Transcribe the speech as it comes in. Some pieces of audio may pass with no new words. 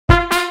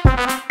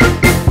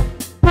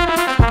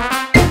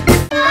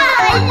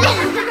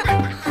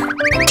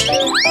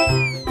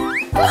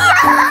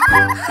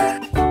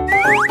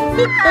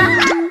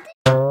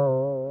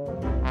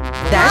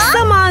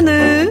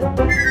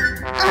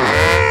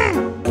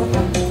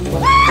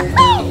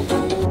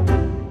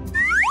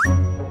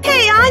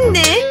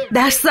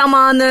Ders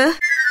zamanı.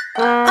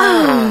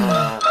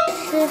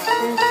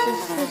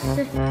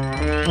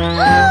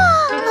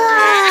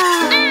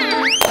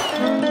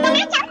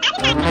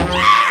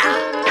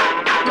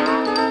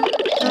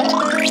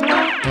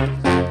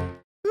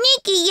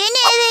 Niki, yeni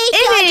eve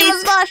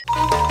ihtiyacımız var.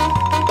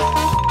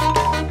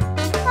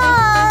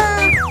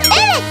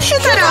 Evet,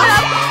 şu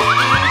taraf.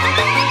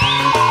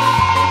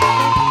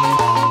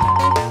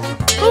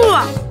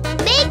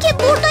 Belki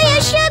burada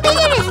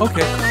yaşayabiliriz.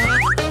 Okay.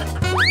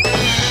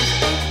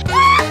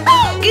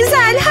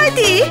 Güzel,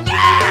 hadi.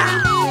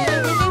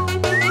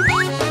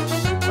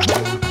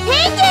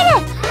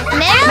 Pencere.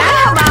 Merhaba.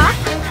 Merhaba.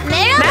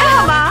 Merhaba.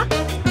 Merhaba.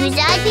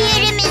 Güzel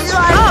bir yerimiz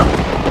var.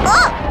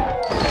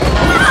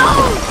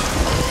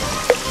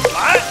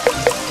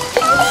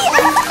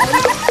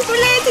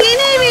 Vlad,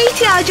 yeni eve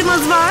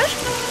ihtiyacımız var.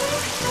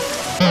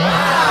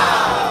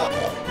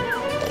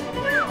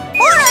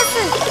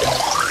 Orası.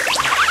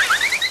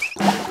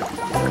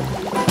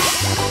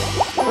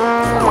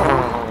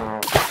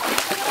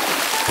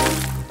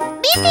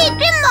 Bir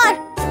fikrim var.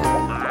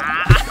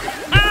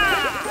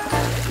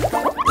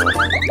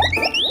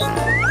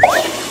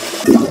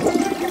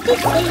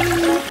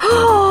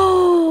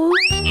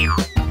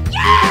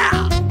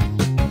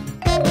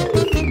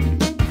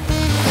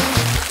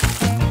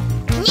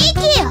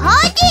 Niki,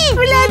 hadi.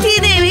 Vlad,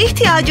 yeni eve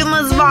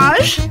ihtiyacımız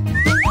var.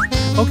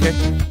 Okay.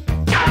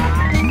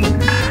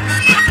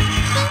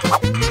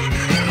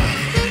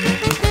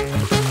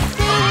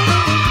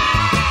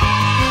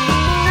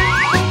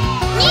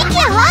 Niki,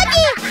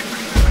 hadi.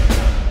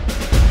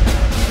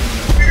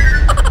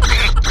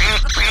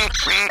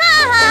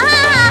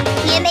 Ha.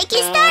 Yemek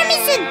ister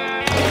misin?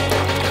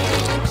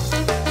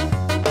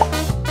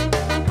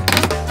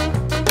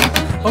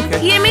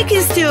 Okay. Yemek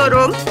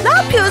istiyorum. Ne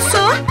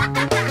yapıyorsun?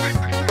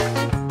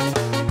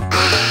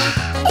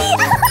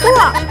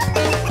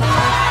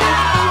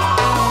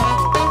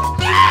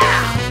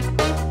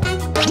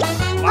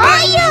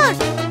 Hayır.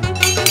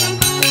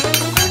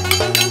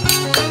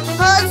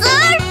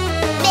 Hazır.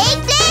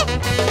 Bekle.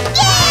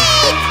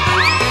 Git.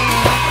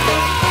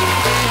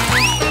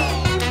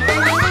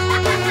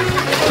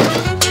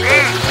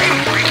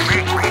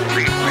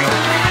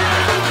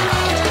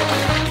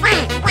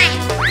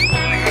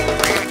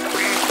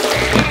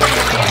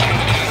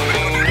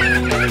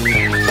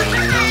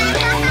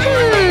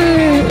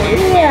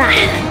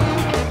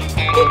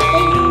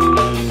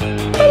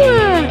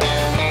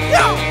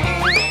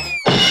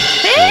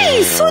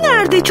 Hey, su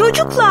nerede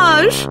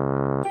çocuklar?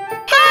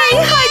 Hey,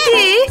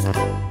 hadi.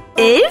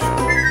 Ev?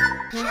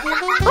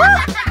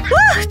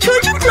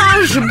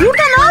 Çocuklar,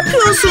 burada ne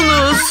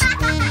yapıyorsunuz?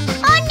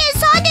 Anne,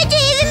 sadece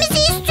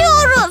evimizi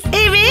istiyoruz.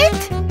 Evet,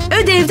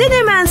 ödevden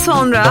hemen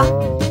sonra.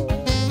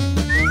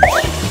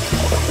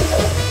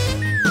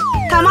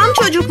 Tamam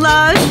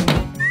çocuklar.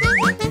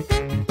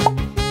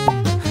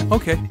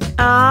 Okay.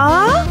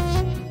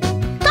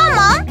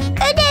 Tamam,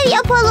 ödev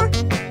yapalım.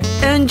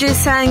 Önce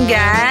sen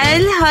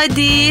gel.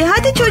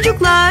 Hadi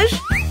çocuklar.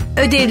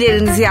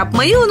 Ödevlerinizi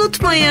yapmayı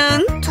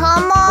unutmayın.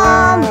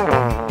 Tamam.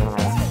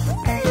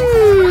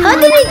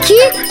 Hadi Niki,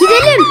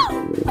 gidelim.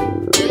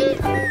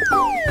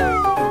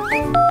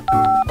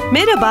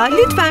 Merhaba,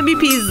 lütfen bir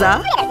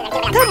pizza.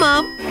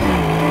 Tamam.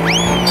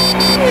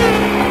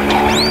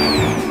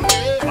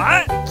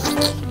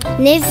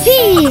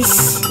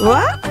 Nefis.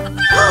 What?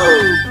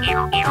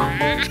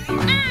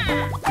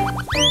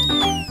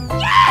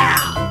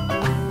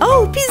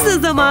 Oh, pizza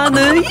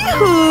zamanı.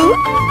 Yuhu.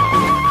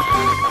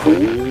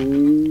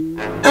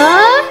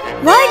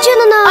 Vay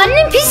canına.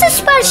 Annem pizza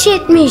sipariş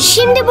etmiş.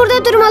 Şimdi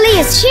burada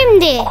durmalıyız,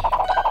 şimdi.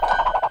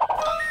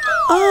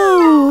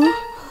 Oh.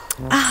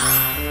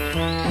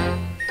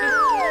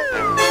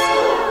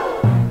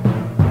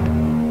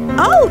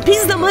 Oh,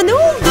 pizzama ne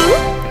oldu?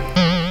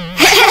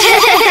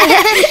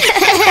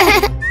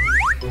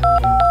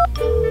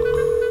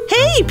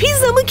 Hey,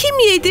 pizzamı kim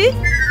yedi?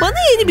 Bana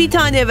yeni bir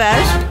tane ver.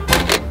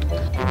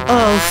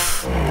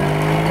 Of.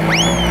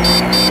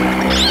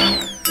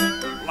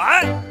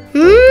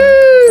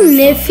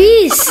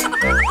 Nefis.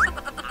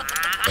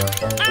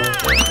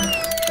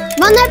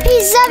 Bana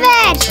pizza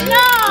ver.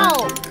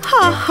 No.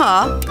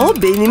 Ha,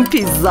 o benim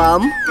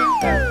pizzam.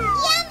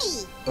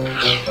 Yummy.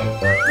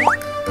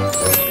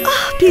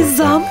 Ah,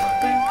 pizzam.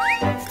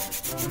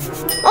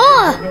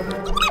 Oh.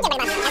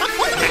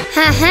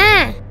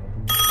 Ha.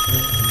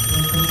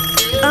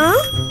 Ah,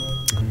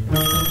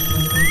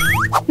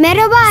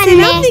 Merhaba anne.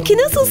 selam Niki,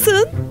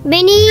 nasılsın?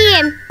 Ben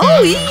iyiyim.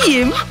 Oh,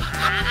 iyiyim.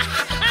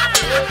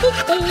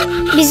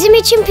 Bizim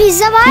için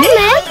pizza var Ne? mı?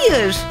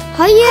 Hayır.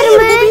 Hayır Hayır,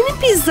 mı? bu benim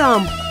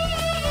pizzam.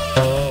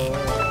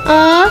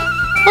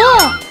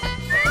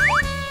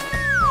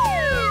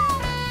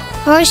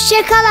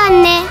 Hoşça kal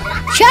anne.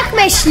 Şak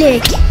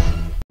beşlik.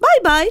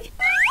 Bay bay.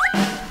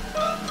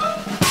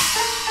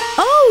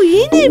 Oh,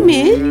 yine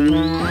mi?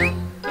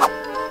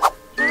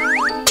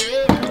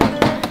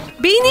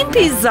 Benim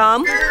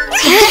pizzam.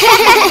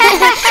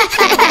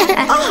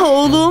 Ah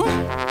oğlum.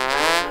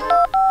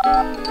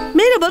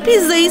 Merhaba,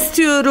 pizza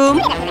istiyorum.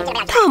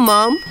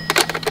 Tamam.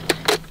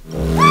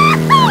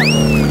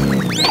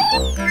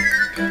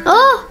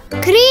 Oh,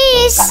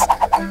 Chris.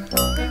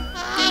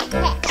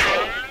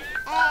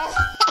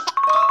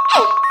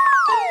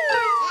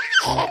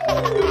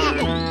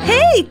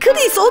 Hey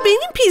Chris, o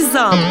benim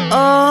pizzam.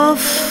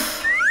 Of.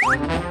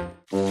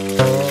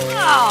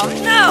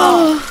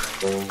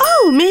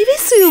 Oh, meyve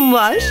suyum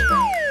var.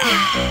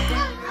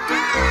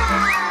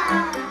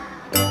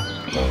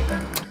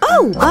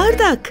 Oh,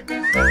 bardak.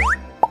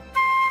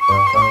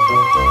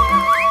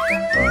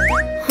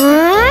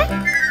 Ha?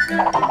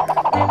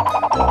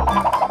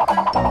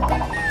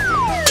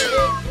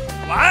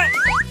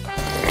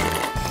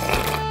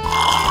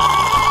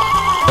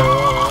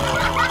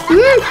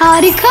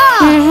 Harika.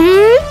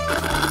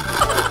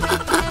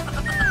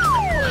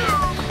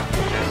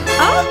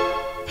 Ah,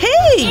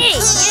 hey.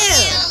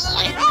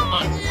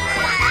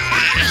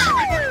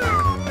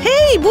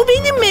 Hey, bu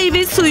benim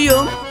meyve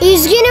suyum.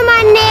 Üzgünüm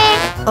anne.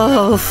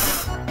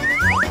 Of.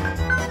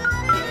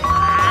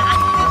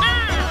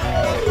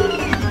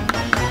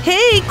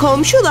 Hey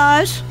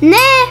komşular. Ne?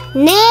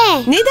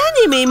 Ne?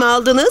 Neden yemeğimi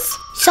aldınız?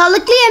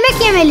 Sağlıklı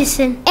yemek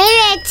yemelisin.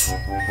 Evet.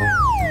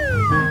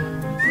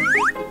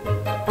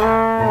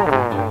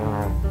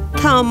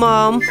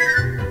 Tamam.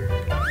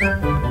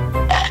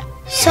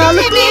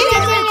 Sağlıklı yemek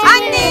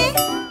Anne.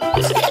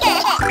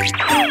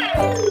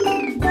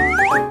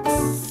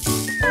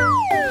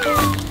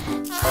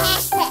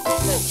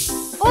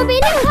 O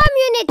benim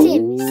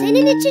kamyonetim.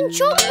 Senin için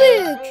çok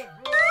büyük.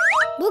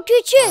 Bu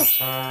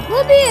küçük.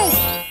 Bu büyük.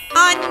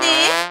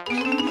 Anne.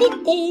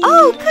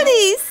 Oh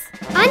Chris.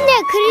 Anne,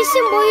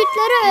 Chris'in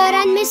boyutları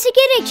öğrenmesi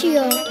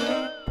gerekiyor.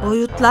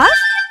 Boyutlar?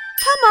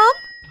 Tamam.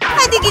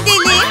 Hadi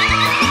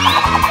gidelim.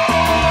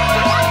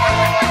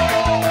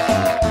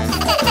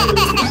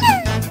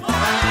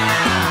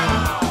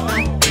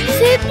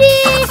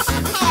 Sürpriz.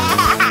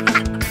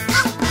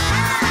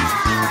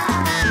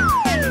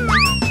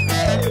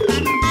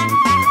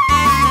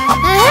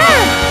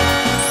 Aha,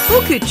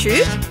 Bu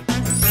küçük.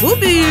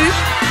 Bu büyük.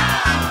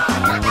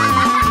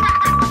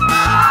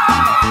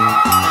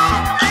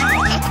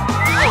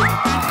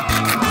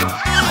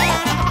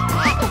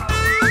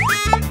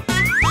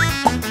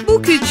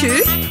 Bu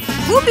küçük.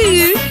 Bu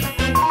büyük.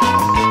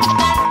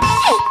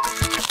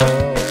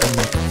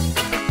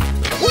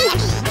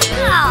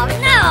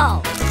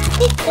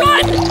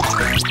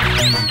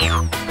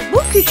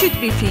 Bu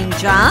küçük bir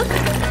fincan.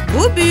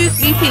 Bu büyük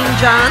bir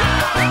fincan.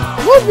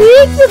 bu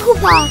büyük bir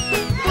kupa.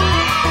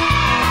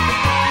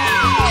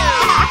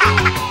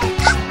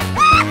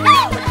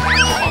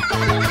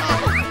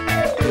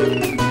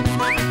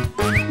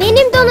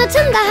 Benim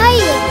donatım daha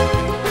iyi.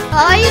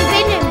 Hayır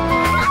benim.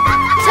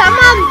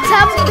 Tamam,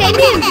 tam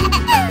benim.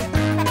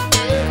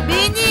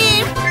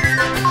 Benim.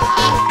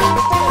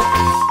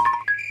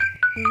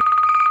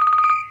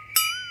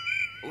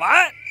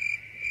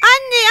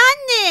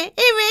 Anne,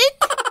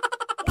 evet.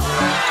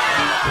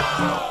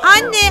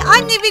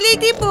 Anne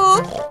biledi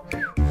bu.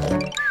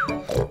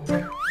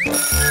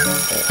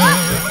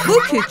 Bu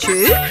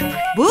küçük,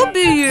 bu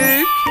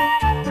büyük.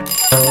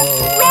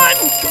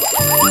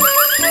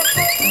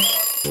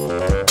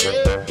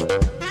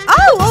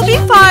 O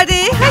bir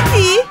fare,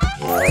 hadi.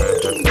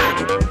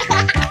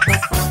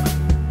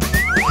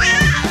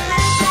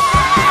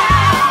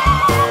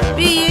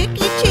 Büyük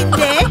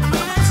içinde.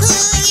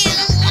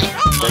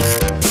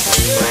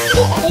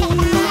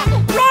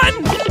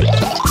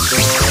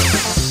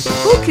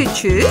 Bu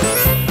küçük,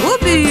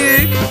 bu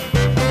büyük.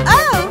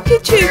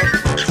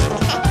 Küçük.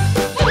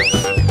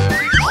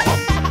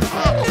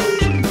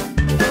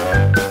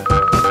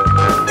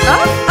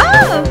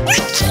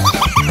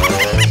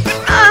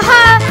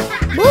 Aha,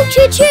 bu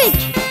küçük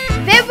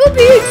ve bu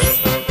büyük.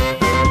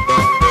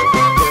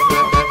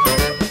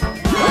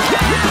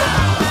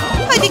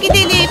 Hadi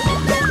gidelim.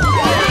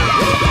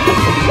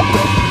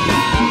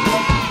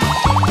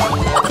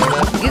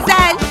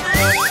 Güzel.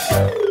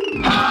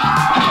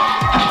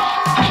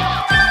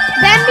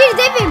 Ben bir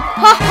devim.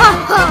 Ha ha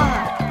ha.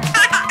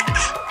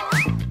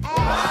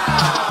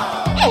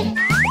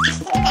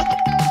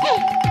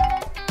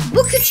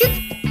 Bu küçük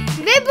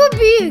ve bu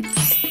büyük.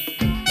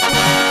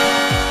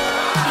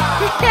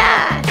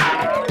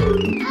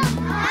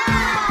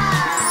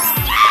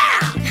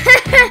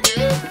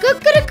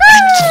 Kıkırıkı.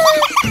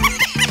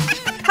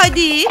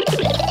 Hadi.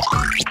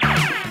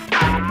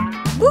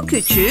 Bu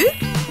küçük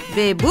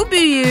ve bu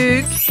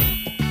büyük.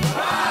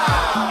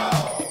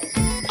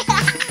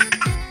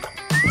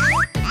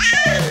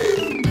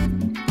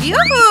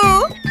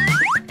 Yuhu.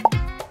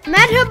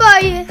 Merhaba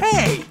ayı.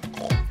 Hey.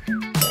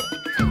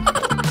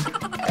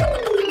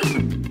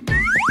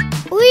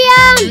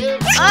 Uyan.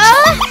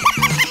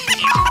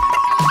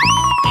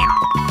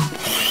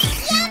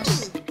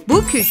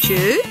 Bu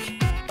küçük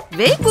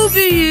ve bu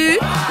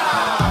büyük.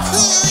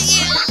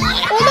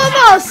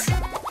 Olamaz.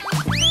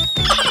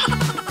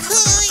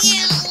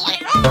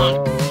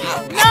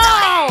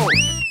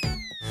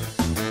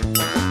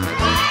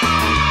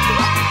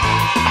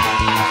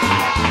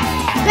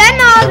 Ben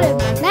ağırım.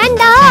 Ben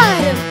daha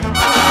ağırım.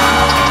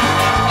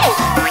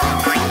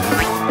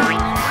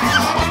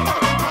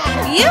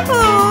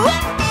 Yuhu.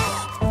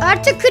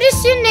 Artık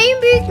Christian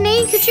neyin büyük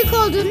neyin küçük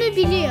olduğunu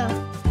biliyor.